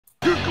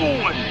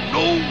going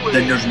nowhere.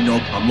 Then there's no.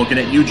 I'm looking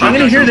at you, Jim. I'm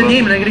gonna hear the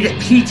name and I'm gonna get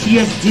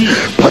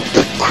PTSD. But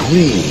the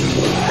cream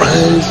will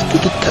rise to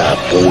the top.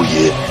 Oh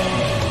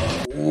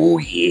yeah. Oh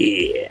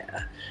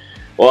yeah.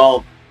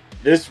 Well,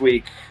 this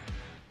week,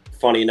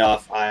 funny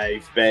enough,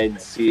 I've been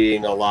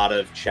seeing a lot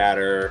of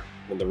chatter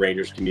in the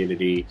Rangers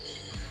community,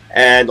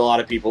 and a lot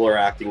of people are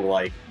acting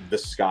like the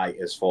sky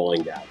is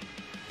falling down.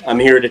 I'm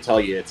here to tell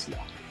you it's not.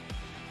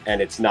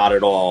 And it's not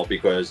at all,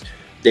 because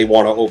they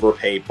want to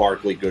overpay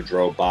Barclay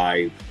Goodrow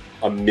by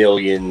 $1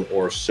 million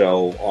or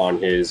so on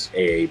his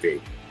AAV.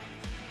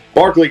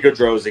 Barclay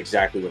Goodrow is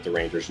exactly what the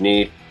Rangers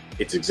need.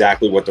 It's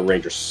exactly what the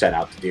Rangers set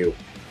out to do.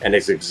 And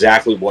it's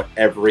exactly what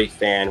every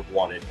fan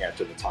wanted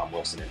after the Tom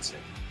Wilson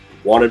incident.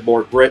 We wanted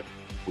more grit.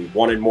 We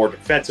wanted more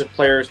defensive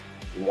players.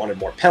 We wanted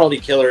more penalty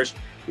killers.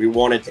 We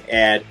wanted to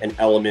add an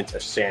element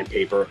of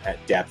sandpaper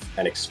at depth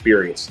and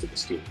experience to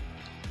this team.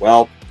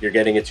 Well, you're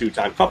getting a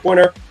two-time Cup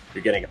winner.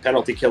 You're getting a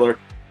penalty killer.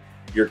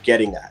 You're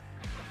getting that.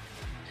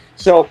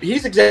 So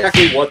he's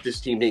exactly what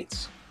this team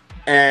needs.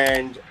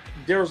 And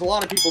there's a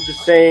lot of people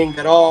just saying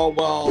that, oh,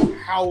 well,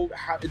 how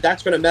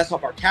that's going to mess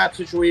up our cap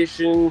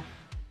situation.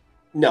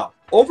 No.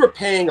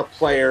 Overpaying a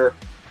player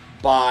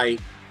by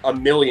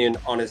 $1 million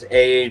on his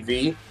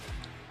AAV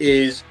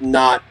is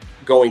not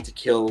going to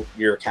kill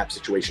your cap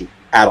situation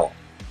at all.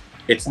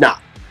 It's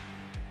not.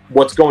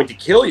 What's going to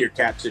kill your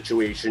cap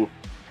situation,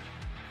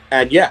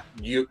 and yeah,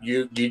 you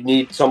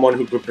need someone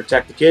who could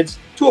protect the kids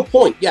to a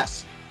point,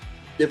 yes.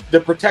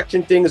 The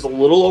protection thing is a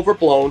little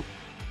overblown,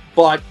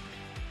 but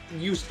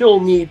you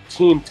still need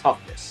team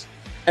toughness.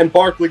 And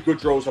Barclay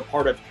Goodrow is a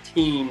part of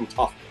team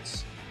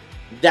toughness.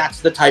 That's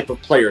the type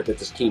of player that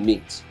this team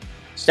needs.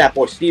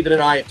 Statboy Steven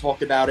and I have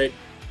talked about it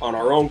on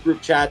our own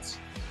group chats.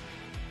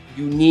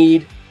 You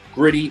need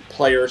gritty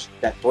players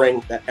that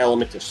bring that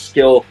element of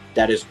skill.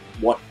 That is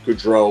what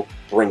Goodrow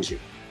brings you.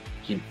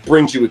 He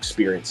brings you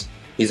experience.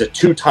 He's a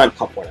two-time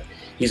Cup winner.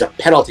 He's a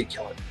penalty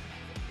killer.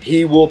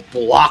 He will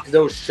block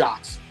those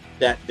shots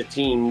that the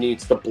team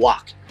needs to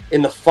block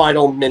in the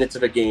final minutes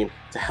of a game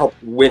to help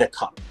win a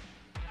cup.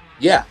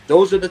 Yeah,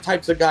 those are the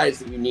types of guys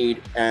that you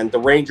need, and the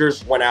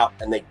Rangers went out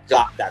and they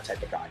got that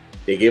type of guy.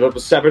 They gave up a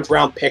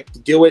 7th-round pick to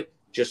do it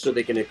just so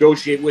they can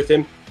negotiate with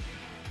him,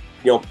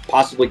 you know,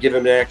 possibly give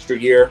him an extra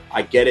year.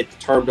 I get it. The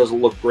term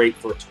doesn't look great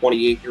for a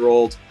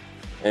 28-year-old.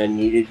 And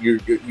you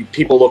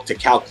people look to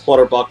Cal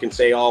Clutterbuck and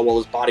say, oh, well,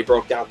 his body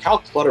broke down. Cal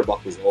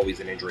Clutterbuck was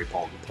always an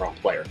injury-prone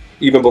player,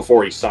 even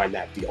before he signed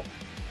that deal.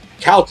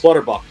 Cal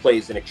Clutterbuck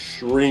plays an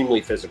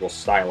extremely physical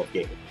style of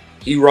game.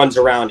 He runs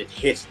around and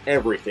hits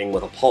everything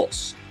with a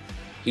pulse.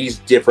 He's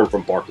different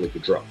from Barclay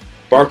Goodrow.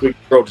 Barclay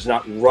Goodrow does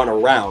not run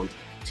around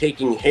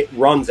taking hit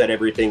runs at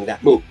everything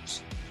that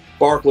moves.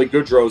 Barclay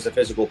Goodrow is a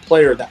physical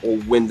player that will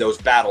win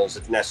those battles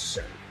if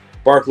necessary.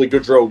 Barclay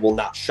Goodrow will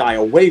not shy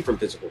away from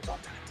physical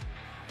contact.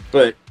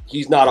 But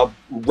he's not a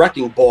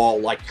wrecking ball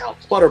like Cal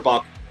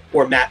Clutterbuck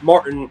or Matt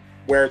Martin,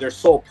 where their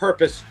sole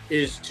purpose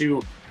is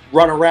to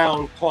run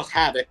around, cause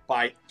havoc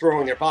by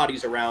throwing their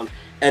bodies around,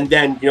 and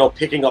then, you know,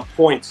 picking up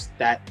points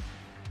that,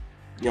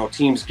 you know,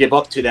 teams give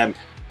up to them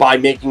by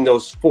making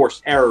those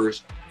forced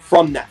errors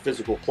from that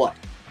physical play.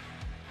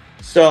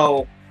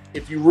 So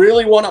if you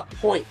really want to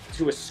point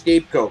to a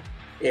scapegoat,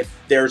 if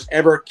there's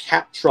ever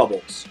cap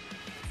troubles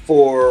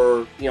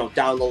for, you know,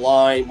 down the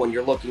line when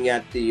you're looking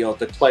at the, you know,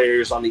 the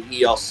players on the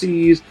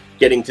ELCs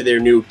getting to their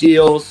new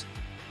deals,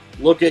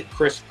 look at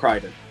Chris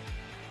Kreider.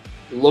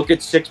 Look at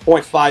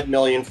 $6.5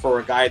 million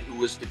for a guy who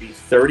was to be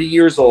 30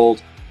 years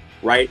old,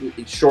 right,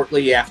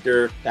 shortly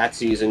after that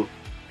season,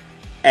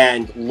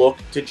 and look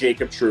to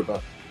Jacob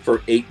Trouba for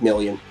 $8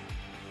 million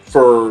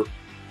for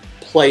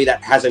play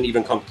that hasn't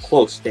even come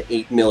close to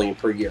 $8 million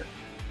per year.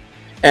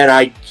 And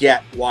I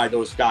get why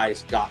those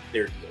guys got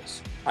their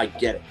deals. I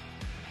get it.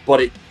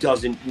 But it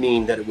doesn't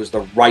mean that it was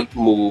the right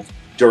move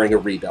during a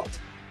rebuild.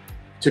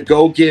 To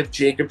go give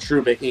Jacob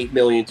Trouba $8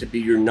 million to be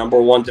your number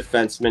one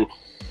defenseman,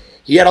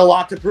 he had a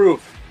lot to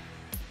prove.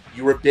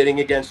 You were bidding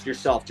against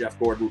yourself, Jeff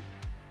Gordon,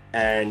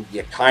 and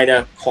you kind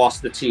of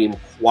cost the team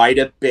quite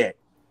a bit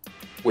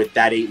with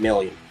that $8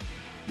 million.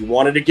 You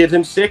wanted to give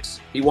him 6.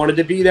 He wanted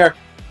to be there.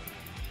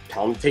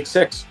 Tell him to take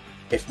 6.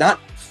 If not,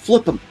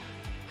 flip him.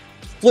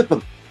 Flip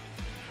him.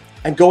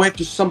 And go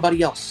after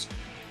somebody else.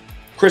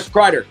 Chris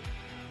Kreider,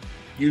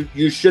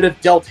 you should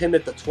have dealt him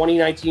at the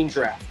 2019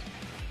 draft.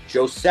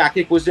 Joe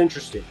Sakic was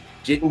interested.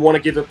 Didn't want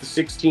to give up the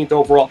 16th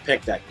overall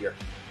pick that year.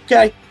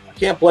 Okay, I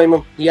can't blame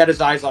him. He had his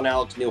eyes on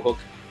Alex Newhook.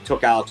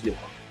 Took Alex Newhook.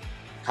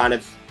 Kind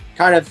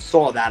of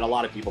saw that. A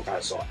lot of people kind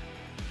of saw it.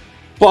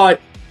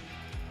 But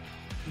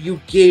you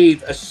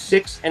gave a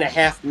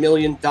 $6.5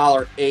 million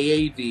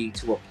AAV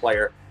to a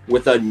player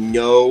with a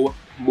no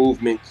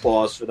movement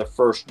clause for the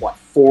first,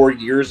 4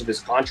 years of his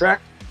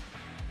contract?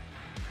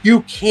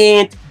 You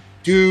can't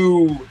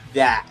do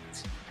that.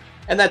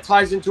 And that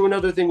ties into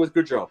another thing with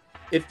Goodrow.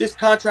 If this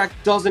contract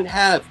doesn't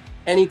have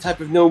any type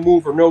of no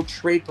move or no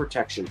trade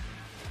protection,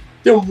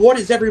 then what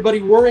is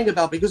everybody worrying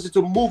about? Because it's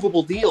a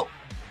movable deal.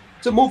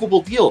 It's a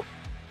movable deal.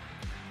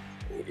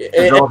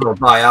 It's also a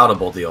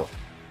buyoutable deal.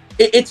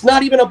 It's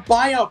not even a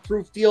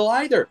buyout-proof deal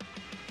either.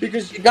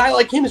 because a guy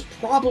like him is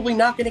probably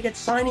not going to get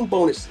signing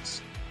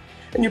bonuses.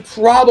 And you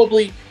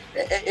probably,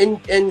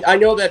 and I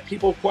know that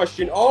people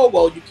question, oh,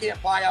 well, you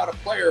can't buy out a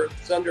player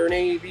that's under an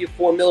AAV of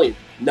 $4 million.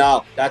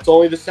 No, that's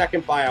only the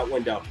second buyout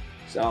window.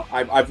 So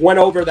I've went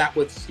over that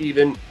with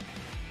Steven.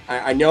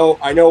 I know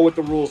what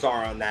the rules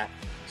are on that.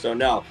 So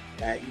no,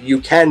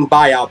 you can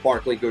buy out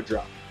Barclay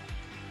Goodrow.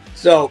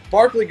 So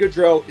Barclay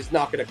Goodrow is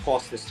not going to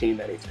cost this team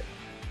anything.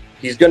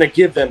 He's going to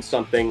give them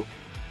something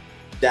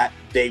that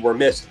they were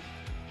missing.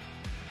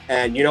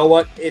 And you know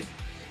what?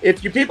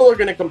 If you people are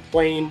going to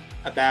complain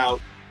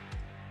about,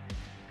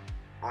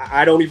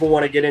 I don't even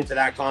want to get into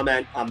that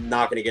comment. I'm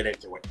not going to get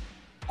into it.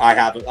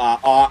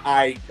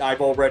 I've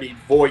already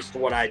voiced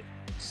what I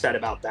said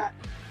about that.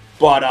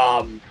 But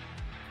I'm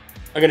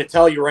going to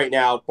tell you right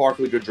now,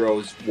 Barclay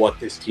Goodrow is what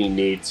this team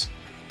needs.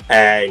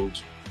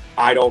 And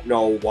I don't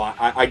know why.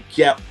 I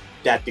get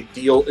that the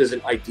deal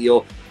isn't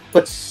ideal,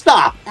 but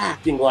stop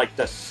acting like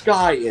the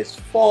sky is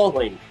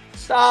falling.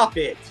 Stop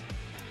it.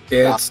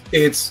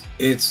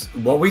 It's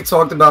what we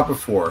talked about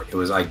before. It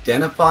was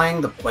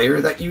identifying the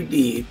player that you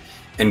need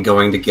and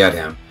going to get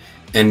him.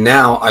 And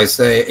now I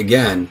say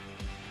again,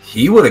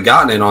 he would have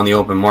gotten it on the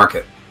open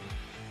market.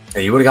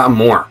 And he would have gotten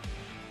more.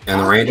 And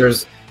the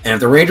Rangers, and if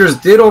the Rangers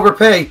did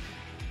overpay,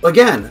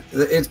 again,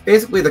 it's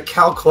basically the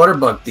Cal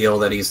Clutterbuck deal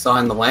that he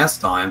signed the last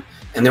time,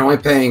 and they're only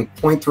paying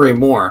 0.3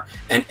 more,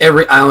 and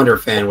every Islander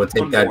fan would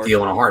take that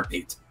deal in a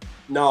heartbeat.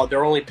 No,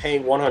 they're only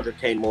paying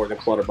 $100K more than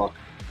Clutterbuck.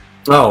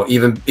 Oh,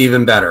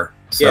 even better.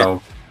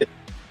 So,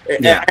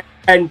 yeah.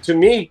 And to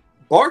me,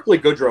 Barclay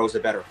Goodrow is a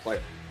better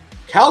player.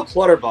 Cal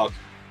Clutterbuck,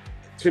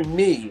 to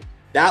me,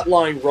 that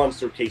line runs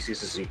through Casey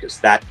Cizikas.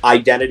 That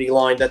identity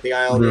line that the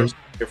Islanders,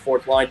 their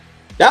fourth line,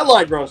 that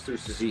line runs through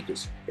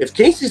Cizikas. If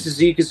Casey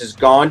Cizikas is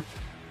gone,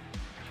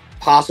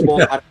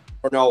 possible. I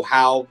don't know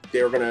how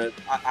they're gonna.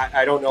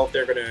 I don't know if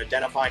they're gonna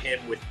identify him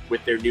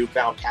with their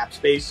newfound cap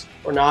space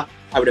or not.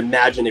 I would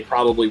imagine they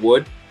probably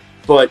would,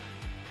 but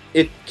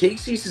if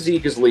Casey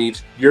Cizikas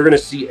leaves, you're gonna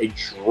see a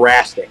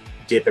drastic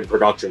dip in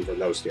production from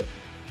those two,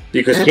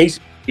 because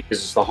Casey Cizikas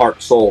is the heart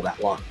and soul of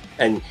that line.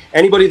 And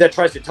anybody that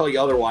tries to tell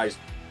you otherwise,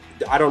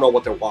 I don't know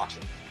what they're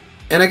watching.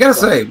 And I gotta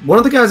say, one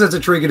of the guys that's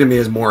intriguing to me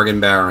is Morgan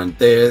Barron.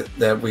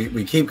 That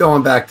we keep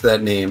going back to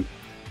that name.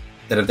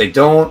 That if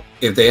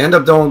they end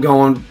up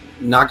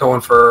not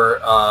going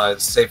for,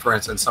 say for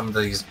instance, some of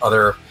these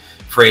other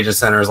free agent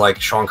centers like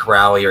Sean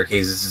Corrali or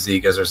Casey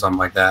Cizikas or something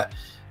like that,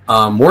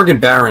 Morgan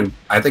Barron,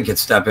 I think, could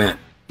step in.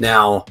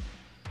 Now,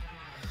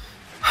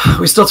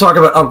 we still talk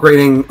about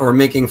upgrading or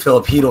making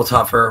Filip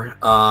tougher.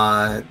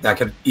 That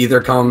could either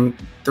come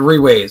three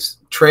ways: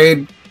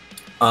 trade,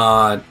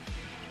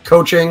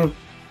 coaching,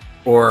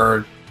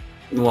 or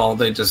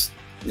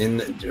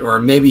or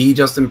maybe he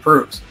just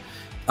improves.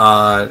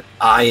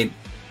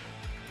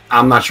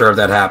 I'm not sure if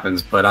that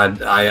happens, but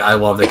I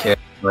love the kid,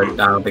 but I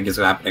don't think it's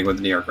happening with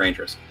the New York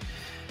Rangers.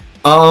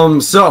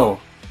 So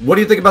what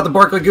do you think about the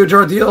Barclay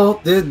Goodrow deal?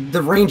 Did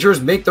the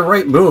Rangers make the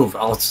right move?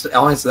 I'll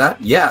answer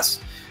that. Yes.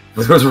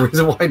 There was a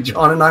reason why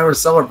John and I were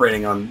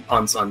celebrating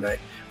on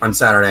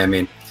Saturday, I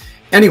mean.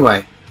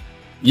 Anyway,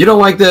 you don't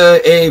like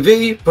the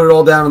AAV? Put it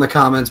all down in the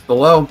comments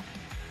below.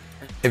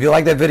 If you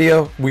like that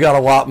video, we got a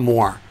lot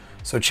more.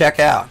 So check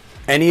out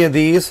any of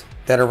these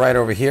that are right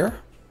over here.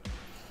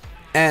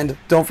 And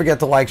don't forget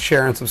to like,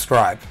 share, and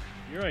subscribe.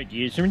 Your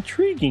ideas are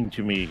intriguing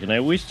to me, and I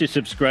wish to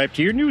subscribe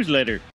to your newsletter.